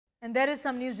And there is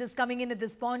some news just coming in at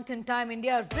this point in time.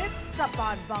 India rips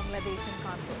apart Bangladesh in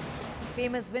Kanpur.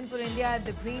 Famous win for India at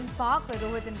the Green Park, where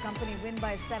Rohit and company win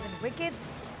by 7 wickets.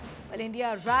 Well,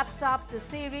 India wraps up the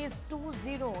series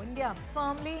 2-0. India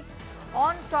firmly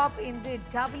on top in the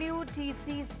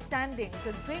WTC standings.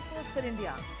 So it's great news for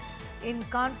India in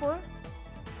Kanpur.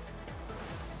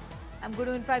 I'm going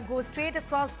to, in fact, go straight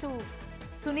across to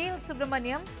Sunil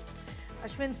Subramaniam,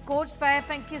 Ashwin's coach.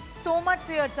 Thank you so much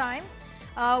for your time.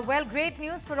 Well, great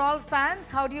news for all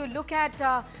fans. How do you look at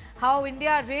how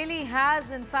India really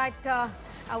has, in fact,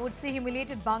 I would say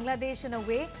humiliated Bangladesh in a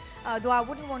way, though I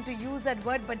wouldn't want to use that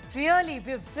word, but really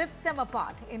we've ripped them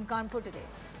apart in Kanpur today.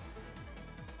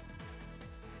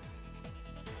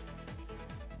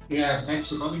 Yeah, thanks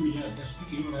for calling me here.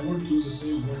 Definitely, but I wouldn't use the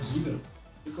same words either,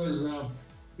 because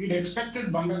we'd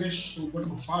expected Bangladesh to put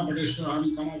up a far better show,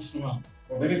 having come out from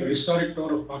a very historic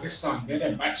tour of Pakistan, where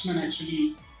their batsmen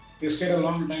actually they stayed a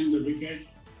long time in the wicket.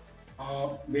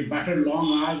 They batted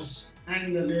long hours,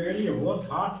 and they really worked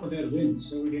hard for their wins.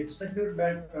 So we expected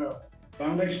that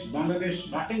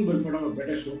Bangladesh batting will put up a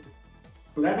better show.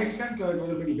 To that extent, it was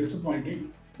a little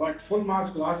disappointing, but full marks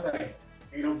to our side.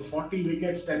 You know, the 40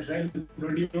 wickets that trailed,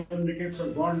 31 wickets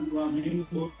have gone to our main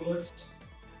bowlers.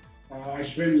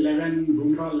 Ashwin 11,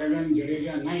 Bumrah 11,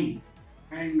 Jadeja 9.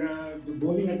 And the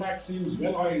bowling attack seems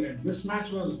well oiled. This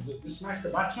match, the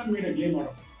batsman made a game out of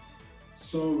it.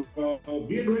 So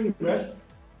we're doing well,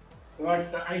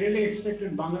 but I really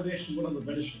expected Bangladesh to put up a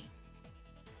better show.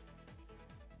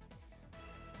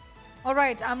 All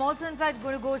right, I'm also in fact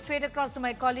going to go straight across to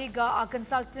my colleague, our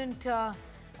consultant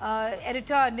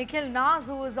editor Nikhil Naz,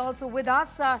 who is also with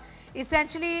us.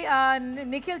 Essentially,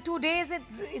 Nikhil, 2 days it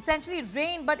essentially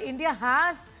rained, but India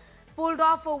has pulled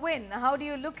off a win. How do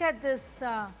you look at this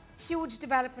huge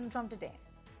development from today?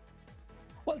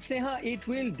 Well, Sneha, it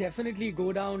will definitely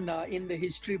go down in the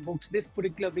history books, this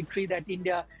particular victory that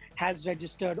India has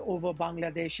registered over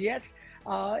Bangladesh. Yes,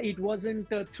 it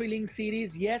wasn't a thrilling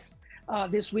series. Yes,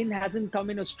 this win hasn't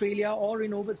come in Australia or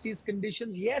in overseas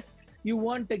conditions. Yes, you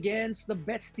weren't against the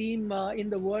best team in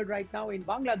the world right now in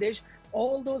Bangladesh.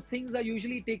 All those things are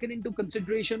usually taken into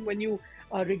consideration when you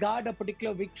regard a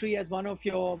particular victory as one of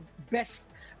your best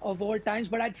of all times.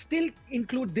 But I'd still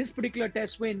include this particular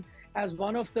test win as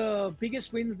one of the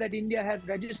biggest wins that India has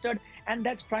registered. And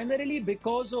that's primarily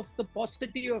because of the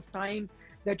paucity of time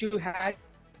that you had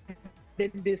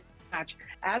in this match.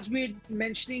 As we're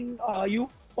mentioning, you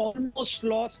almost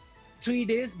lost 3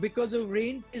 days because of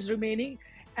rain is remaining.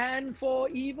 And for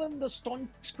even the staunch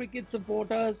cricket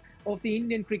supporters of the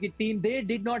Indian cricket team, they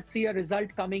did not see a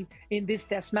result coming in this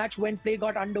test match when play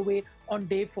got underway on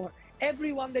day 4.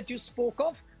 Everyone that you spoke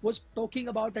of was talking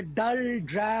about a dull,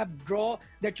 drab draw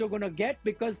that you're going to get,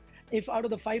 because if out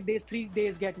of the 5 days, 3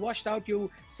 days get washed out,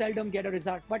 you seldom get a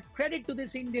result. But credit to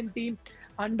this Indian team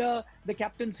under the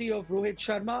captaincy of Rohit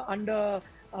Sharma, under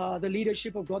the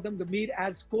leadership of Gautam Gambhir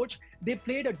as coach. They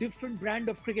played a different brand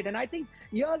of cricket. And I think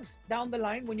years down the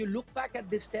line, when you look back at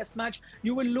this test match,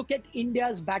 you will look at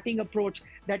India's batting approach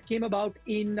that came about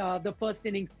in the first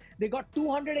innings. They got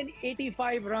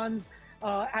 285 runs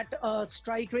at a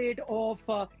strike rate of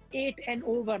 8 and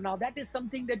over. Now, that is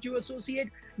something that you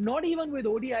associate not even with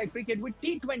ODI cricket, with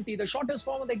T20, the shortest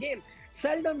form of the game.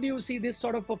 Seldom do you see this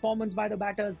sort of performance by the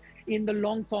batters in the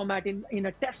long format, in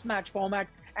a test match format.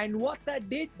 And what that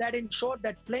did, that ensured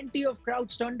that plenty of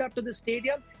crowds turned up to the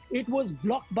stadium. It was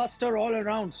blockbuster all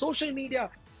around. Social media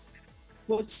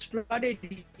was flooded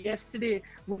yesterday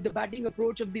with the batting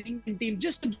approach of the Indian team.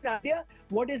 Just to get an idea,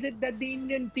 what is it that the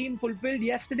Indian team fulfilled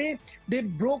yesterday? They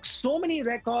broke so many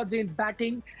records in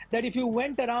batting that if you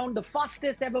went around, the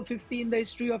fastest ever 50 in the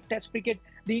history of Test cricket,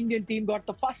 the Indian team got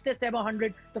the fastest ever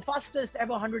 100, the fastest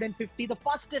ever 150, the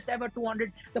fastest ever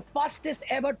 200, the fastest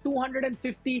ever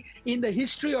 250 in the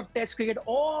history of Test cricket.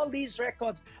 All these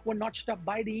records were notched up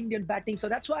by the Indian batting. So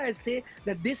that's why I say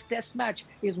that this Test match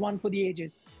is one for the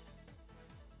ages.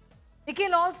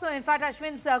 Nikhil also, in fact,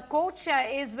 Ashwin's coach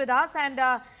is with us, and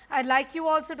I'd like you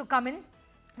also to come in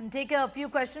and take a few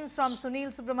questions from Sunil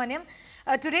Subramaniam.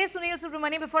 Today, Sunil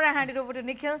Subramaniam, before I hand it over to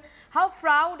Nikhil, how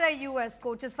proud are you as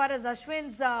coach as far as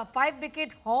Ashwin's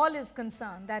 5-wicket haul is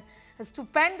concerned? That a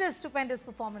stupendous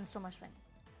performance from Ashwin.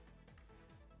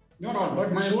 No,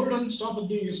 but my role doesn't stop with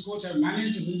being his coach. I've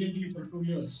managed his Indian team for 2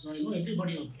 years. So I know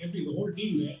everybody, the whole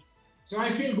team there. So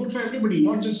I feel good for everybody,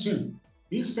 not just him.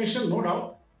 He's special, no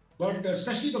doubt, but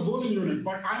especially the bowling unit.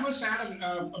 But I must add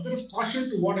a bit of caution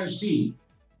to what I've seen.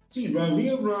 See, we're going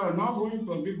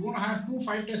to have 2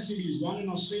 5-test series, one in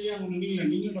Australia and one in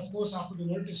England. England, of course, after the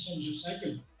World Test Championship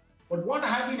cycle. But what I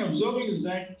have been observing is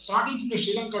that starting from the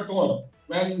Sri Lanka tour,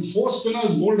 when 4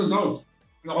 spinners bowled us out,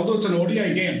 although it's an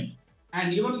ODI game.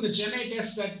 And even in the Chennai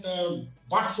test, that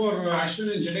but for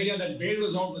Ashwin and Jadeja that bailed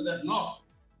us out with that knock,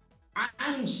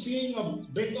 I'm seeing a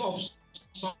bit of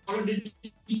solidity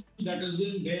that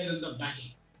isn't there in the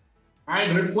batting.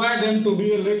 I'd require them to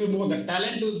be a little more. The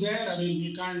talent is there. I mean,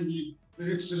 we can't be,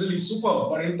 it's really super.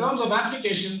 But in terms of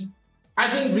application, I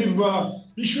think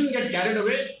we shouldn't get carried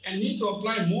away and need to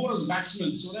apply more as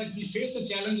batsmen so that we face the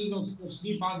challenges of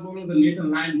three fast bowlers and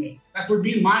Nathan Lyon there. That would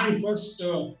be my first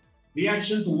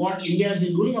reaction to what India has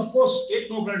been doing. Of course, take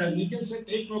no credit. As Nikhil said,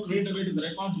 take no credit away to the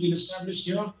record being established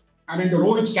here. I mean, the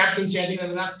Rohit's captaincy, I think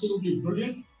that is absolutely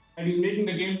brilliant. And he's making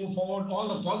the game move forward,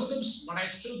 all the positives. But I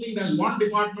still think there's one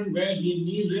department where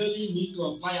we really need to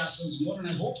apply ourselves more. And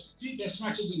I hope three test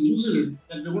matches in New Zealand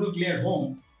that we're going to play at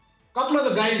home, a couple of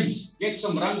the guys get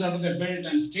some runs under their belt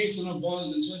and chase enough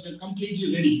balls, and so they're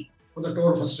completely ready for the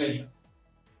tour of Australia.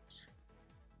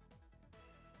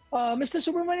 Mr.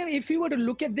 Subramaniam, if you were to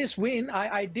look at this win,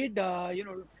 I did,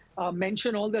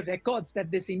 mention all the records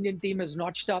that this Indian team has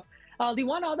notched up. The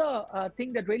one other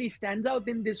thing that really stands out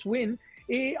in this win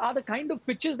are the kind of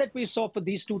pitches that we saw for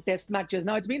these two test matches.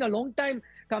 Now, it's been a long time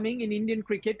coming in Indian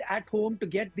cricket at home to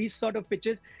get these sort of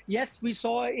pitches. Yes, we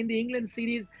saw in the England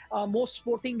series most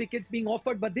sporting wickets being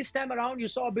offered, but this time around you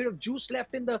saw a bit of juice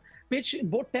left in the pitch in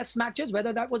both test matches,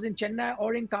 whether that was in Chennai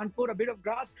or in Kanpur, a bit of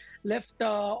grass left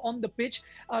on the pitch.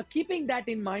 Keeping that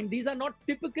in mind, these are not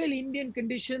typical Indian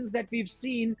conditions that we've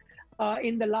seen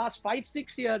in the last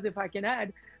 5-6 years, if I can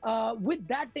add. With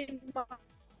that in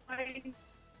mind,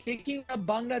 taking a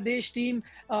Bangladesh team,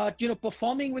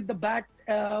 performing with the bat,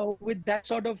 with that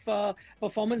sort of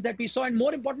performance that we saw, and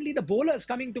more importantly, the bowlers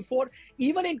coming to fore,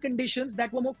 even in conditions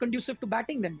that were more conducive to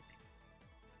batting than.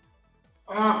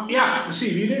 Yeah,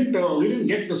 see, we didn't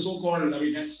get the so-called. I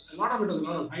mean, that's a lot of it is a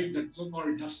lot of hype. That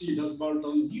so-called dusty dust ball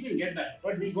term. We didn't get that,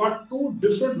 but we got two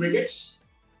different wickets.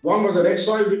 One was a red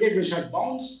soil wicket which had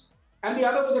bounce, and the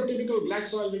other was a typical black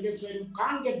soil wickets where you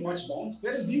can't get much bounce.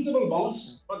 There is reasonable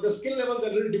bounce, but the skill levels are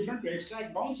a little different to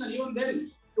extract bounce, and even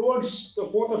then, towards the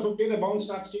fourth or fifth day, the bounce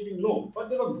starts keeping low. But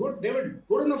they were good. They were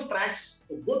good enough tracks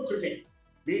for good cricket,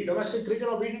 be it domestic cricket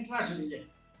or be it international cricket.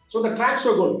 So the tracks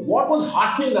were good. What was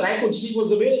heartening that I could see was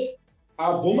the way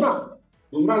Bumrah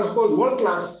is of course world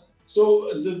class. So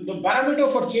the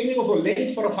parameter for changing of a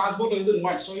length for a fast bowler isn't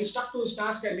much. So he stuck to his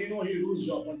task and we know he'll do his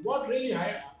job. But what really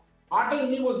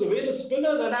heartened me was the way the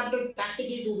spinners adapted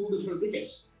tactically to do different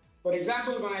wickets. For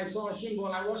example, when I saw Ashwin bowl,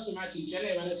 I watched the match in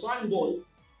Chennai. When I saw him bowl,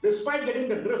 despite getting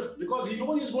the drift, because he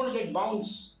knows he's going to get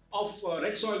bounce of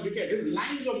red soil wicket, his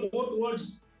lines were more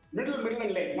towards middle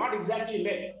and leg, not exactly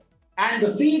leg. And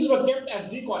the fields were kept as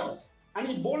decoys. And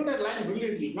he bowled that line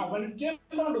brilliantly. Now, when it came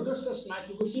down to this test match,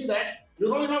 you could see that you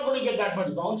know you're not going to get that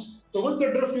much bounce. So with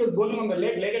the drift, he was bowling on the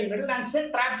leg and middle, and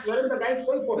set traps wherein the guys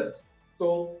fell for it.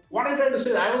 So what I'm trying to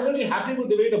say, I was really happy with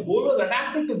the way the bowlers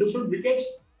adapted to different wickets,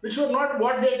 which were not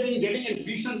what they've been getting in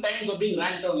recent times of being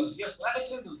rank downers. Yes, that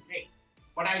extent is great.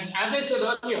 But as I said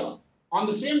earlier, on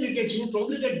the same wickets, you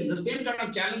probably get the same kind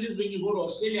of challenges when you go to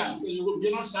Australia.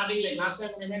 You're not starting like last time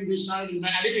when we started in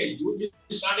Adelaide. You would be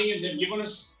starting it. They've given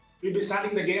us, we'll be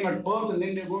starting the game at Perth, and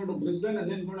then they're going to Brisbane,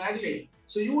 and then go to Adelaide.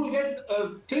 So you will get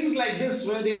things like this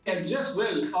where they adjust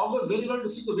well, augur very well to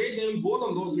see the way they will bowl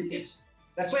on those wickets.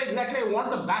 That's why exactly I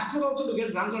want the batsmen also to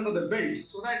get runs under the belt,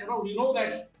 so that we know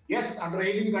that yes, under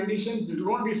 18 conditions, it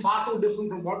won't be far too different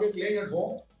from what we're playing at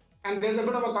home. And there's a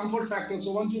bit of a comfort factor.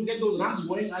 So once you get those runs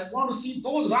going, I want to see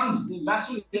those runs, the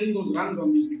batsmen getting those runs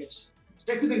on these wickets,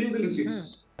 especially the New Zealand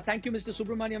series. Thank you, Mr.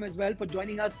 Subramaniam, as well, for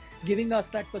joining us, giving us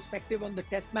that perspective on the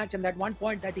test match, and that one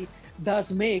point that he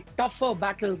does make. Tougher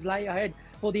battles lie ahead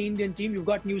for the Indian team. You've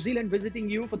got New Zealand visiting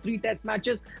you for 3 test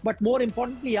matches, but more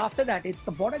importantly, after that, it's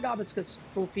the Border Gavaskar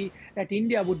Trophy that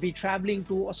India would be traveling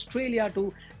to Australia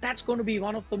to. That's going to be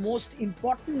one of the most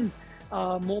important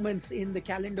moments in the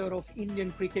calendar of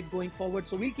Indian cricket going forward.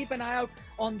 So we'll keep an eye out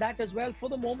on that as well. For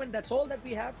the moment, that's all that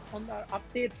we have on our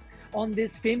updates on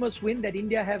this famous win that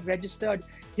India have registered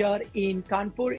here in Kanpur.